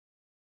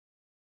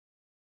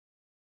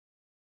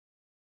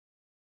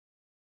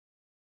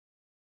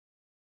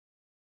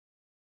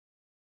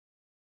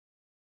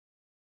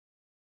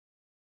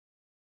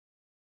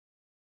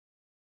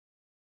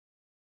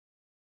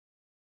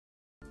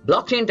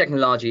Blockchain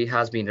technology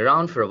has been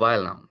around for a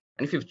while now,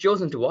 and if you've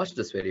chosen to watch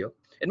this video,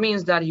 it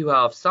means that you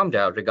have some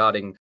doubt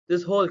regarding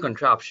this whole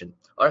contraption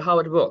or how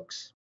it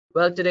works.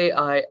 Well, today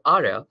Arya,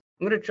 I'm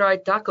going to try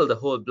tackle the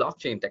whole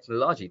blockchain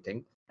technology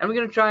thing, and we're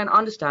going to try and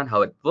understand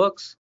how it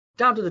works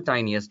down to the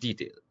tiniest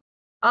detail.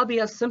 I'll be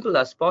as simple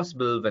as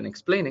possible when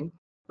explaining,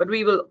 but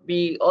we will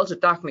be also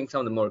tackling some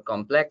of the more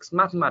complex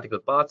mathematical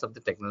parts of the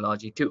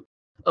technology too.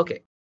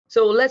 Okay,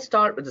 so let's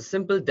start with a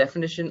simple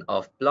definition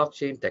of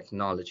blockchain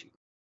technology.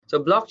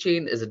 So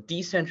blockchain is a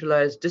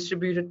decentralized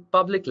distributed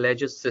public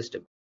ledger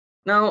system.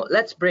 Now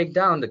let's break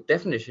down the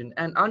definition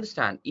and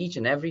understand each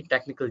and every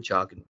technical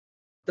jargon.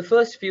 The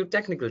first few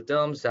technical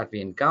terms that we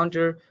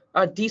encounter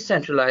are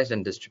decentralized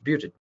and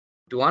distributed.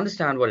 To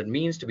understand what it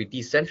means to be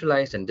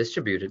decentralized and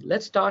distributed,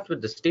 let's start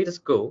with the status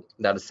quo,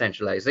 that is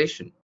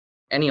centralization.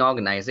 Any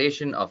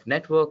organization of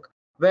network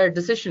where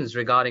decisions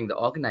regarding the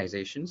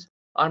organizations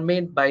are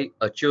made by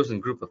a chosen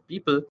group of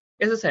people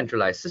is a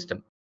centralized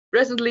system.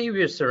 Presently,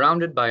 we are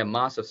surrounded by a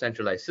mass of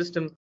centralized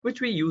systems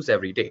which we use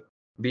every day.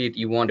 Be it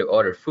you want to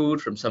order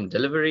food from some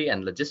delivery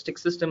and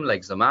logistics system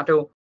like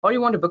Zomato, or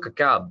you want to book a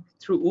cab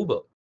through Uber,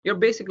 you're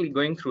basically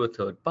going through a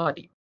third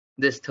party.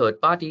 This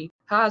third party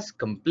has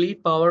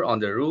complete power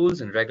on the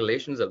rules and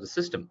regulations of the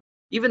system.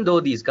 Even though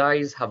these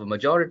guys have a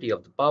majority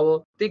of the power,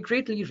 they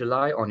greatly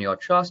rely on your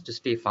trust to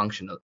stay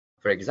functional.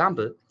 For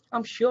example,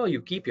 I'm sure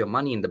you keep your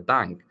money in the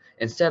bank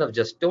instead of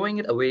just stowing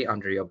it away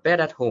under your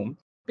bed at home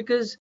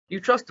because you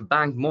trust the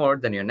bank more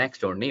than your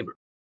next door neighbor.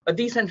 A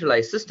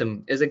decentralized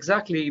system is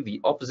exactly the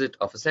opposite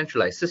of a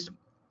centralized system.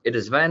 It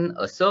is when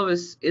a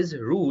service is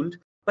ruled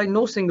by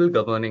no single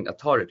governing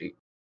authority.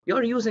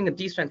 You're using a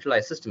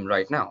decentralized system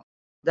right now.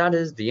 That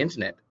is the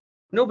internet.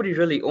 Nobody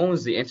really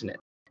owns the internet,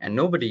 and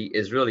nobody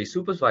is really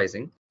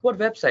supervising what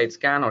websites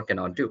can or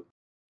cannot do.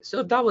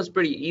 So that was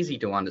pretty easy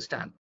to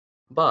understand.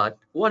 But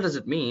what does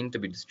it mean to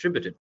be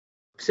distributed?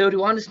 So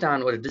to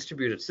understand what a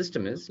distributed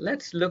system is,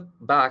 let's look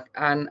back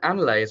and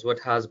analyze what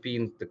has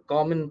been the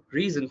common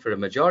reason for a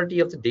majority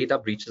of the data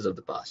breaches of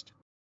the past.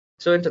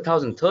 So in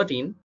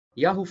 2013,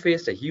 Yahoo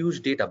faced a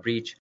huge data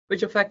breach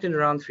which affected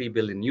around 3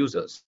 billion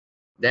users.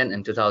 Then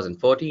in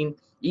 2014,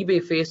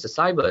 eBay faced a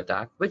cyber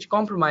attack which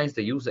compromised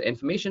the user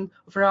information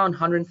of around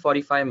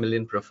 145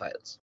 million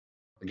profiles.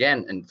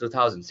 Again in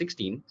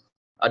 2016,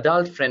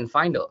 Adult Friend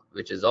Finder,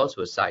 which is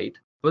also a site,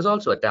 was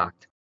also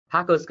attacked.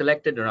 Hackers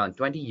collected around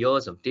 20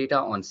 years of data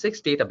on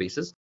 6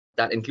 databases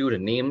that included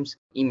names,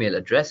 email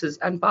addresses,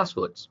 and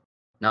passwords.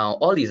 Now,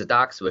 all these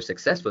attacks were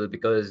successful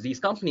because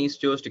these companies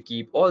chose to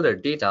keep all their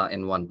data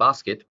in one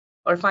basket,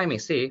 or if I may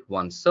say,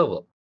 one server,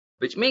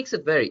 which makes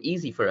it very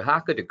easy for a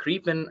hacker to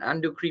creep in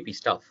and do creepy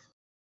stuff.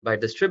 By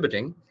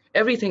distributing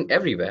everything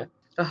everywhere,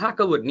 a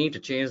hacker would need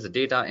to change the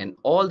data in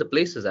all the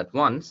places at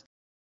once.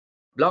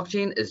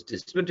 Blockchain is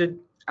distributed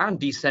and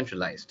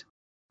decentralized.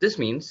 This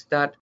means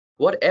that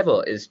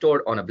whatever is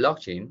stored on a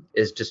blockchain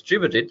is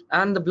distributed,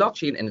 and the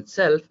blockchain in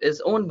itself is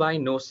owned by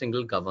no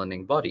single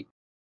governing body.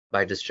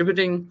 By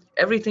distributing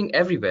everything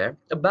everywhere,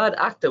 a bad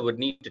actor would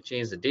need to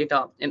change the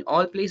data in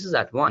all places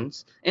at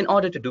once in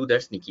order to do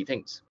their sneaky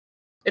things.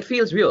 It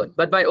feels weird,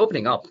 but by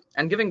opening up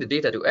and giving the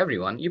data to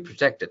everyone, you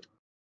protect it.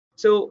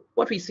 So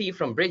what we see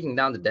from breaking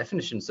down the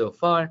definition so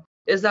far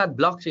is that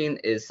blockchain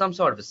is some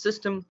sort of a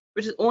system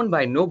which is owned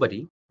by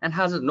nobody and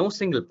has no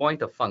single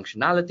point of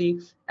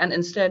functionality, and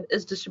instead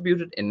is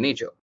distributed in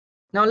nature.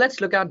 Now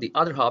let's look at the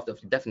other half of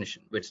the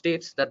definition, which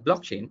states that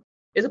blockchain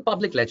is a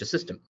public ledger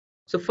system.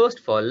 So first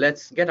of all,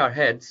 let's get our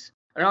heads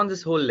around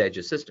this whole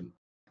ledger system.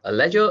 A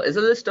ledger is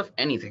a list of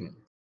anything.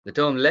 The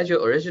term ledger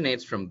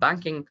originates from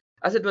banking,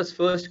 as it was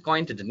first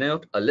coined to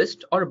denote a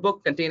list or a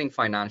book containing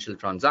financial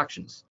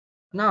transactions.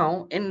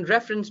 Now, in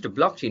reference to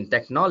blockchain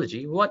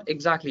technology, what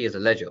exactly is a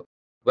ledger?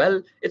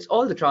 Well, it's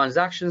all the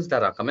transactions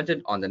that are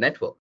committed on the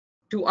network.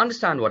 To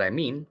understand what I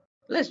mean,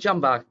 let's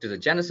jump back to the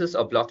genesis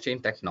of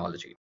blockchain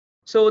technology.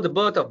 So the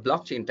birth of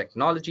blockchain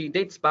technology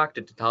dates back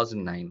to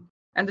 2009,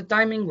 and the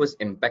timing was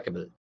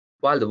impeccable.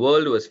 While the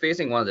world was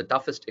facing one of the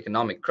toughest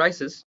economic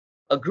crises,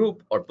 a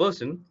group or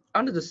person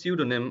under the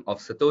pseudonym of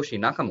Satoshi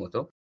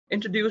Nakamoto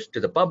introduced to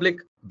the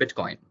public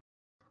Bitcoin,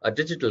 a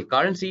digital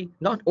currency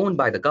not owned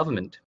by the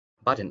government,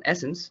 but in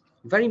essence,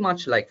 very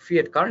much like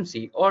fiat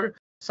currency, or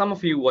some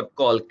of you would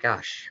call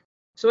cash.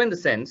 So in the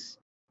sense,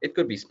 it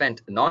could be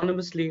spent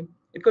anonymously,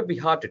 it could be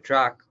hard to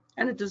track,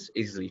 and it is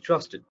easily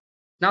trusted.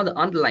 Now the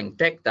underlying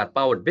tech that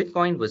powered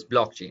Bitcoin was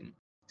blockchain.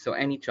 So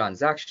any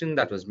transaction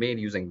that was made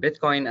using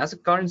Bitcoin as a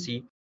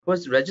currency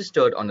was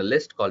registered on a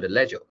list called a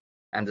ledger,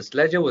 and this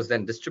ledger was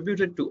then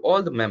distributed to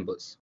all the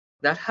members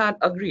that had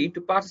agreed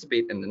to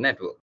participate in the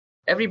network.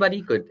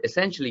 Everybody could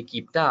essentially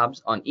keep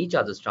tabs on each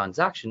other's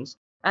transactions,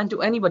 and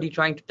to anybody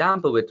trying to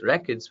tamper with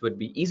records would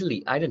be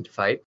easily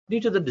identified due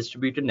to the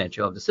distributed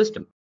nature of the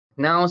system.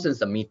 Now, since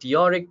the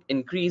meteoric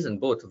increase in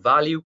both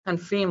value and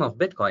fame of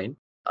Bitcoin,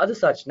 other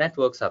such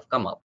networks have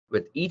come up,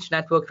 with each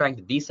network trying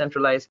to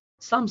decentralize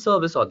some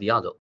service or the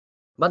other.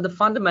 But the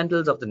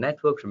fundamentals of the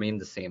network remain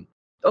the same.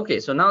 Okay,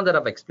 so now that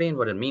I've explained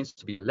what it means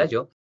to be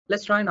ledger,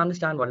 let's try and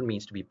understand what it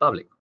means to be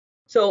public.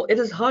 So it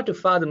is hard to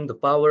fathom the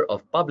power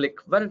of public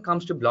when it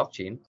comes to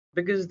blockchain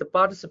because the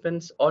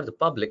participants or the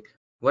public,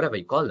 whatever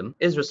you call them,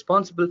 is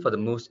responsible for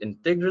the most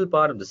integral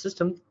part of the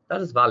system,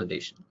 that is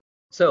validation.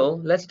 So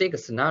let's take a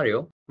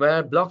scenario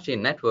where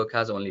blockchain network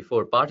has only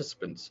 4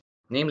 participants,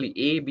 namely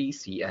A, B,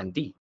 C, and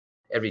D.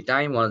 Every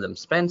time one of them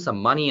spends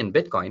some money in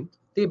Bitcoin,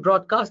 they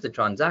broadcast the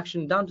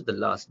transaction down to the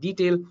last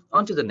detail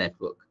onto the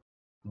network.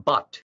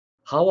 But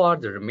how are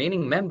the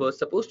remaining members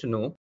supposed to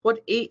know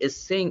what A is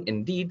saying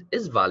indeed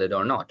is valid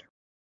or not?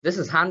 This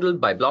is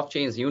handled by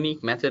blockchain's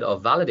unique method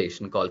of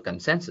validation called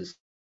consensus.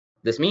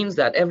 This means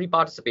that every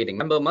participating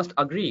member must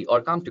agree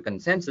or come to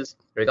consensus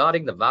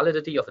regarding the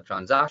validity of a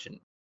transaction.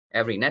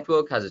 Every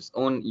network has its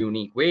own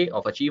unique way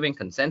of achieving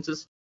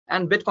consensus,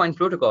 and Bitcoin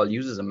protocol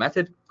uses a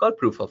method called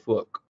proof of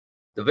work.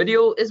 The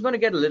video is going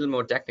to get a little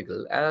more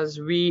technical as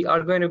we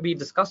are going to be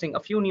discussing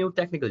a few new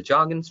technical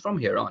jargons from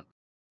here on,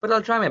 but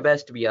I'll try my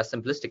best to be as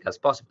simplistic as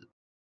possible.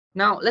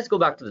 Now let's go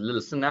back to the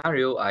little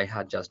scenario I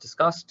had just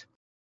discussed.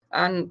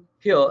 And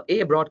here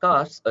A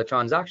broadcasts a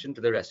transaction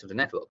to the rest of the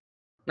network.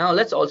 Now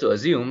let's also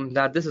assume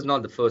that this is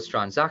not the first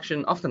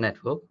transaction of the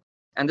network,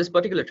 and this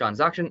particular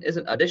transaction is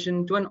an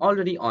addition to an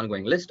already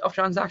ongoing list of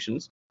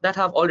transactions that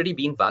have already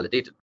been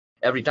validated.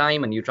 Every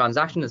time a new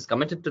transaction is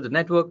committed to the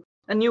network,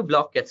 a new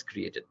block gets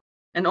created,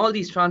 and all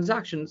these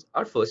transactions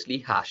are firstly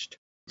hashed.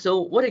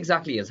 So what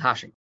exactly is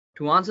hashing?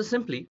 To answer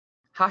simply,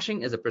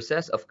 hashing is a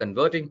process of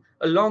converting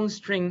a long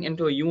string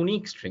into a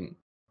unique string,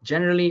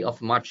 generally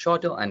of much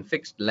shorter and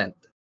fixed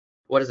length.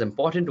 What is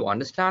important to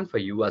understand for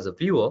you as a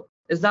viewer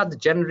is that the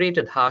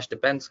generated hash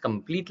depends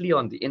completely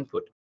on the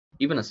input.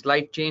 Even a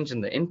slight change in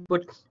the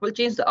input will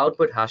change the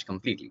output hash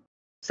completely.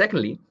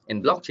 Secondly,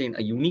 in blockchain,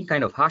 a unique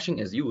kind of hashing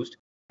is used,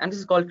 and this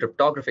is called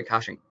cryptographic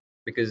hashing,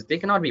 because they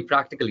cannot be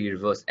practically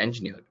reverse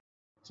engineered.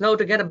 So now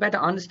to get a better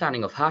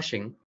understanding of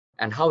hashing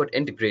and how it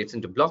integrates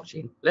into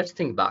blockchain, let's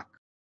think back.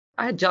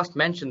 I had just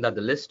mentioned that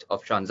the list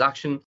of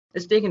transactions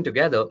is taken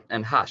together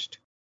and hashed.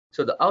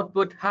 So the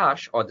output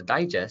hash or the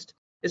digest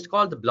is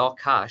called the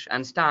block hash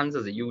and stands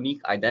as a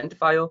unique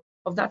identifier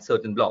of that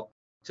certain block.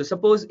 So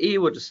suppose A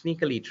were to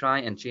sneakily try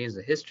and change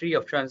the history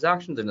of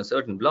transactions in a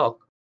certain block,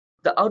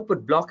 the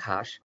output block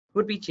hash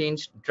would be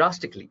changed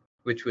drastically,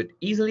 which would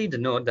easily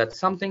denote that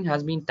something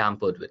has been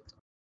tampered with.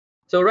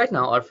 So right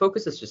now our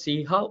focus is to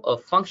see how a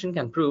function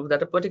can prove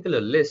that a particular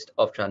list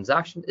of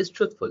transactions is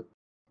truthful.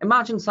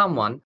 Imagine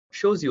someone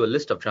shows you a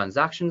list of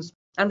transactions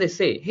and they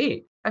say,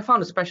 hey, I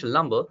found a special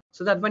number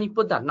so that when you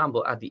put that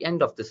number at the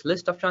end of this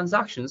list of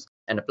transactions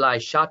and apply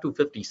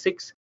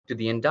SHA-256 to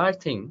the entire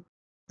thing,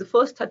 the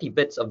first 30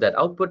 bits of that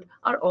output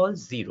are all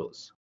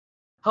zeros.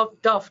 How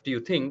tough do you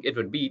think it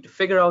would be to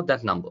figure out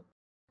that number?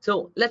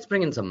 So let's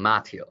bring in some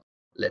math here.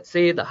 Let's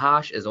say the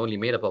hash is only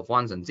made up of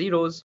ones and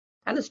zeros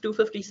and is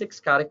 256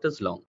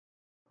 characters long.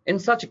 In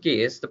such a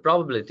case, the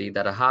probability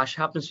that a hash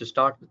happens to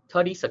start with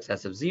 30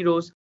 successive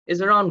zeros is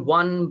around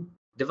 1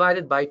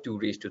 divided by 2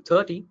 raised to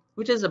 30,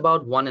 which is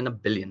about 1 in a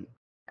billion.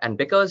 And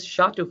because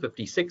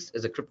SHA-256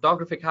 is a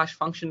cryptographic hash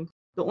function,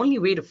 the only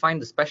way to find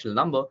the special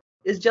number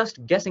is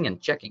just guessing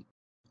and checking.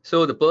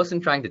 So the person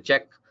trying to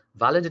check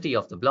validity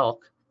of the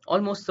block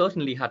almost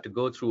certainly had to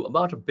go through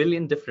about 1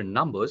 billion different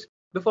numbers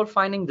before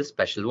finding this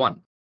special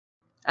one.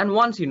 And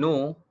once you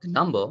know the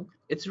number,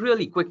 it's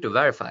really quick to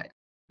verify.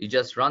 You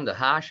just run the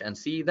hash and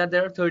see that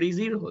there are 30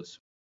 zeros.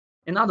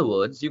 In other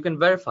words, you can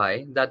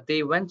verify that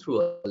they went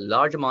through a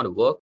large amount of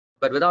work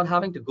but without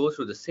having to go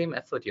through the same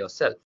effort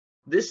yourself.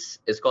 This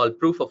is called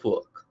proof of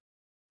work.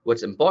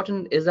 What's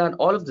important is that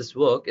all of this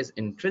work is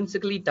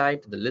intrinsically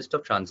tied to the list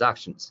of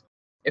transactions.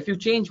 If you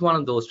change one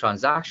of those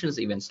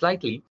transactions even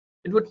slightly,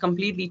 it would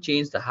completely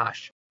change the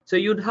hash. So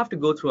you'd have to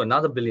go through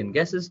another billion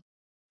guesses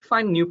to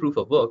find a new proof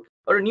of work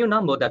or a new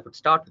number that would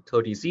start with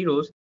 30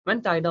 zeros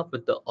when tied up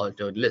with the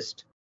altered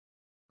list.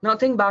 Now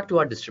think back to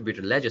our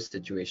distributed ledger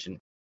situation,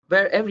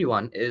 where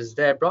everyone is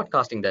there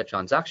broadcasting their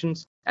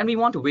transactions and we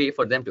want a way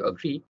for them to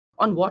agree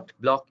on what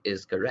block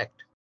is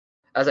correct.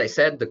 As I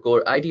said, the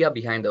core idea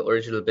behind the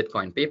original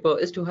Bitcoin paper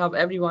is to have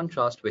everyone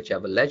trust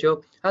whichever ledger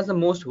has the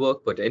most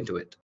work put into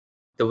it.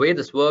 The way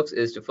this works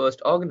is to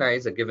first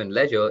organize a given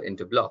ledger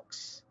into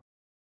blocks.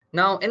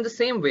 Now, in the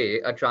same way,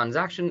 a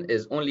transaction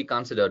is only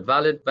considered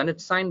valid when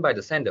it's signed by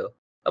the sender.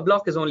 A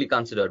block is only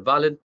considered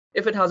valid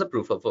if it has a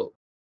proof of work.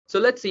 So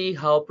let's see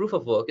how proof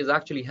of work is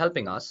actually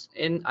helping us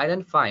in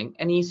identifying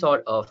any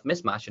sort of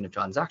mismatch in a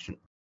transaction.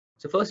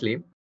 So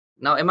firstly,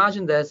 now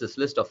imagine there's this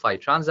list of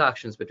 5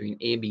 transactions between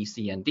A, B,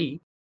 C, and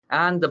D,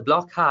 and the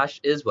block hash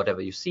is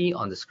whatever you see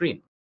on the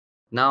screen.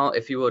 Now,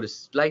 if you were to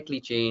slightly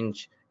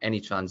change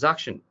any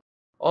transaction,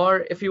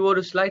 or if you were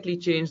to slightly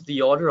change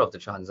the order of the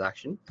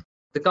transaction,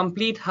 the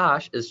complete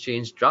hash is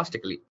changed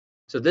drastically.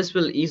 So this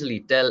will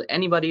easily tell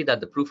anybody that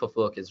the proof of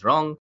work is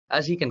wrong,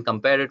 as he can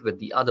compare it with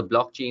the other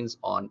blockchains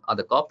on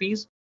other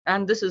copies,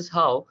 and this is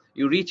how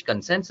you reach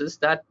consensus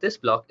that this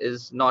block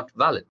is not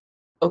valid.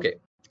 Okay.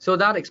 So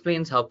that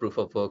explains how proof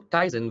of work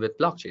ties in with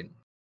blockchain.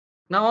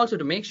 Now also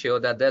to make sure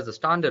that there's a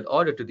standard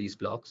order to these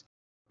blocks,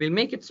 we'll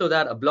make it so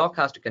that a block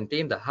has to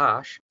contain the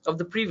hash of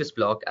the previous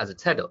block as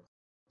its header.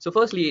 So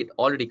firstly, it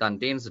already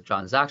contains the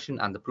transaction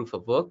and the proof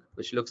of work,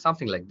 which looks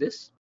something like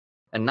this.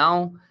 And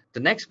now the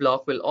next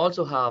block will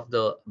also have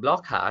the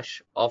block hash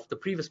of the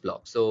previous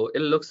block. So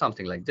it'll look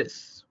something like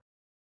this.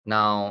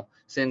 Now,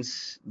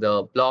 since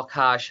the block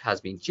hash has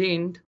been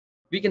chained,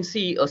 we can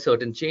see a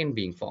certain chain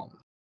being formed.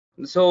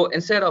 So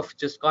instead of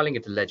just calling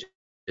it a ledger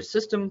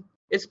system,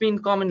 it's been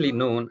commonly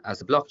known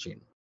as a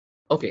blockchain.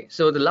 Okay,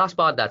 so the last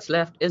part that's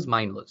left is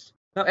miners.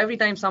 Now, every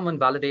time someone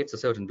validates a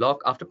certain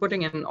block after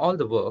putting in all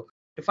the work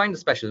to find the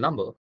special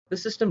number, the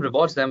system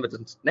rewards them with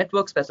a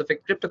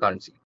network-specific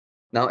cryptocurrency.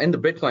 Now, in the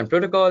Bitcoin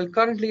protocol,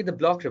 currently the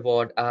block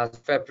reward as of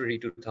February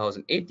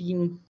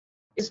 2018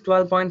 is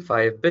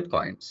 12.5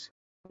 Bitcoins.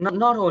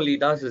 Not only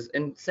does this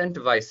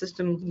incentivized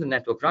system keep the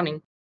network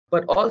running,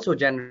 but also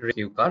generate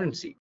new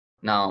currency.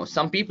 Now,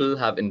 some people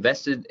have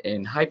invested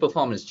in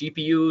high-performance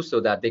GPUs so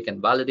that they can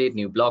validate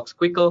new blocks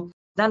quicker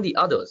than the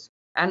others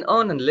and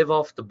earn and live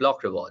off the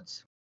block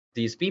rewards.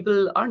 These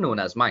people are known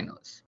as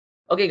miners.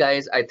 Okay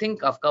guys, I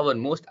think I've covered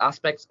most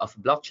aspects of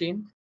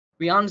blockchain.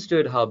 We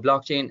understood how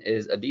blockchain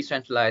is a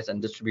decentralized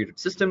and distributed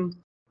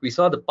system. We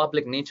saw the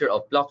public nature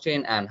of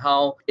blockchain and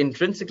how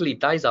intrinsically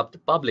ties up the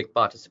public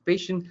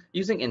participation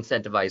using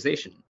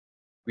incentivization.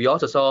 We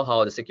also saw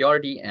how the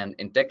security and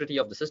integrity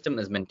of the system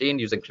is maintained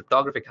using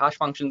cryptographic hash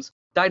functions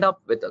tied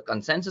up with a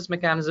consensus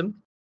mechanism.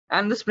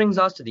 And this brings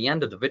us to the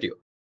end of the video.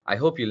 I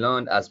hope you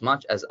learned as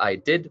much as I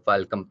did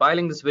while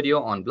compiling this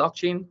video on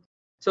blockchain.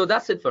 So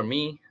that's it for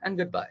me, and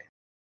goodbye.